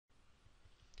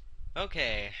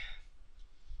Okay,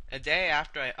 a day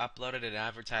after I uploaded an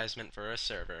advertisement for a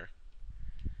server,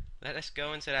 let us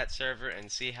go into that server and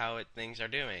see how things are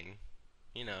doing.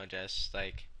 Just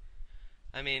like,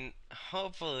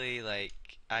 hopefully,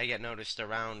 like, I get noticed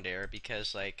around there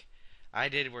because, like, I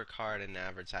did work hard and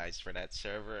advertise for that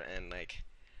server, and, like,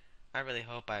 I really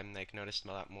hope I'm, like, noticed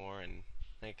a lot more, and,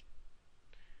 like,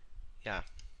 yeah.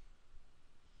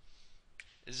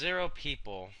 0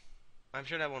 people. I'm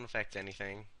sure that won't affect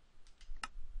anything.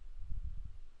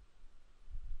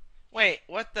 Wait,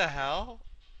 what the hell?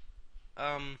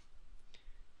 Um,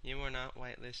 you were not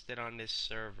whitelisted on this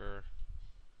server.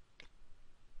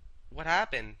 What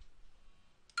happened?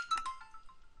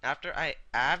 After I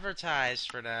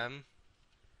advertised for them,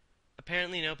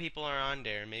 apparently no people are on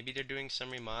there. Maybe they're doing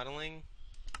some remodeling.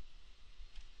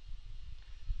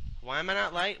 Why am I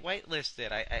not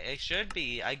whitelisted? I should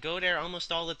be. I go there almost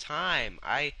all the time.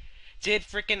 I did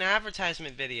freaking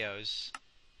advertisement videos.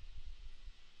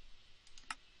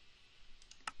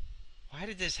 Why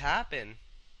did this happen?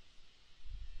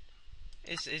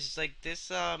 Is like this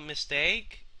a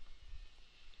mistake?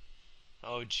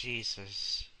 Oh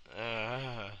Jesus.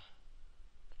 I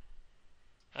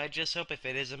just hope if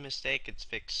it is a mistake, it's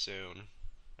fixed soon.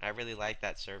 I really like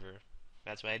that server.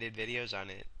 That's why I did videos on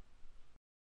it.